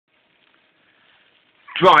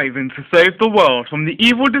striving to save the world from the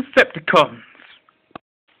evil Decepticons.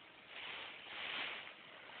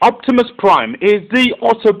 Optimus Prime is the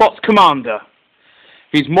Autobots' commander.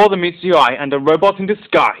 He's more than meets the eye and a robot in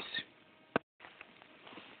disguise.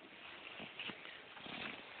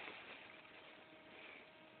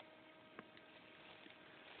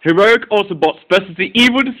 Heroic Autobots versus the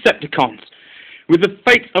evil Decepticons, with the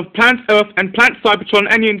fate of Planet Earth and Planet Cybertron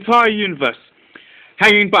and the entire universe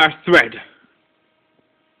hanging by a thread.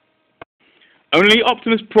 Only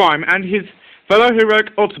Optimus Prime and his fellow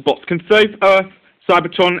heroic Autobots can save Earth,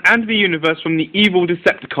 Cybertron and the universe from the evil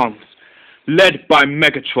Decepticons, led by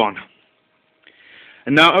Megatron.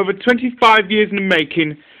 And now, over 25 years in the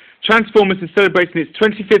making, Transformers is celebrating its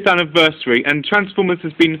 25th anniversary, and Transformers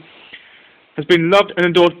has been loved and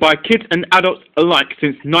adored by kids and adults alike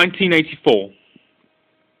since 1984.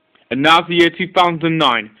 And now's the year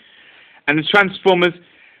 2009, and the Transformers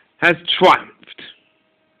has triumphed.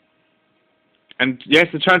 And yes,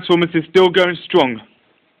 the Transformers is still going strong.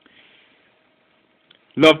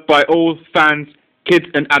 Loved by all fans, kids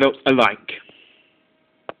and adults alike.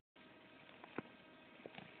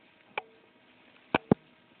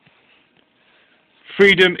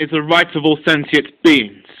 Freedom is the right of all sentient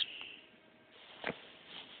beings.